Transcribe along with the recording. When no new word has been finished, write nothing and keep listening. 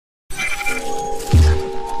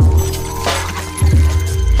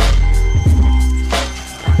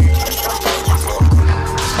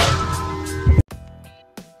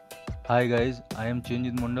Hi guys, I am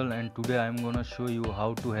Chenjit Mandal and today I am gonna show you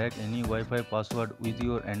how to hack any Wi-Fi password with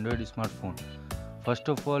your Android smartphone. First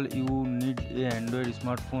of all, you need a Android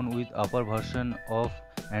smartphone with upper version of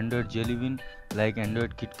Android Jelly Bean like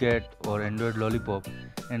Android KitKat or Android Lollipop,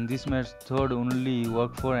 and this method only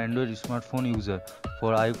work for Android smartphone user.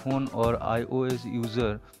 For iPhone or iOS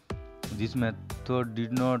user, this method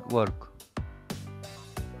did not work.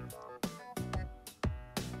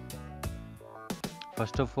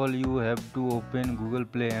 First of all, you have to open Google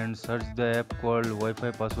Play and search the app called Wi-Fi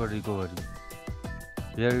Password Recovery.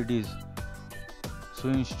 Here it is. So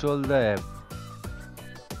install the app.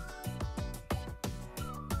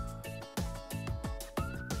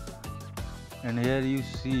 And here you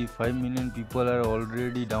see 5 million people are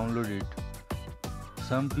already downloaded.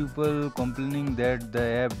 Some people complaining that the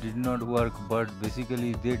app did not work, but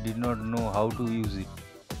basically they did not know how to use it.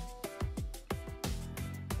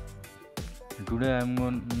 Today I am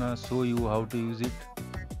gonna show you how to use it.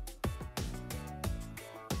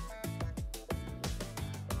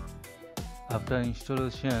 After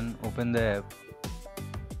installation, open the app.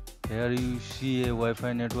 Here you see a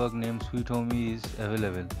Wi-Fi network named Sweet Home is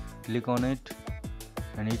available. Click on it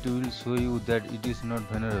and it will show you that it is not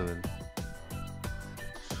vulnerable.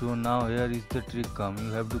 So now here is the trick come.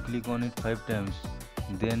 You have to click on it 5 times.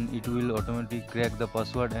 Then it will automatically crack the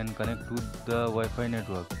password and connect to the Wi-Fi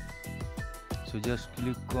network. So just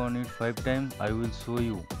click on it 5 times. I will show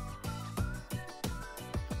you.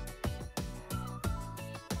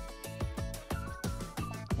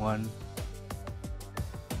 One,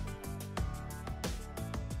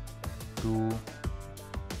 2,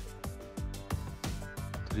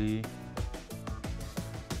 3,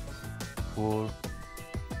 4,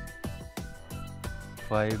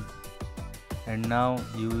 5, and now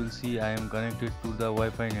you will see I am connected to the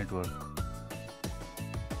Wi-Fi network.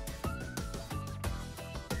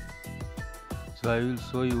 So I will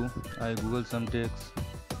show you. I Google some text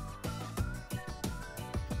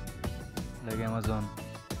like Amazon,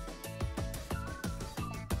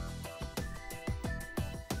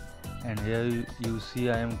 and here you see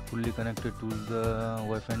I am fully connected to the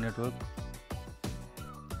Wi-Fi network.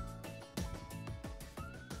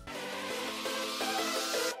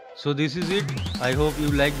 So this is it. I hope you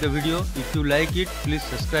like the video. If you like it, please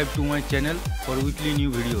subscribe to my channel for weekly new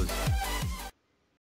videos.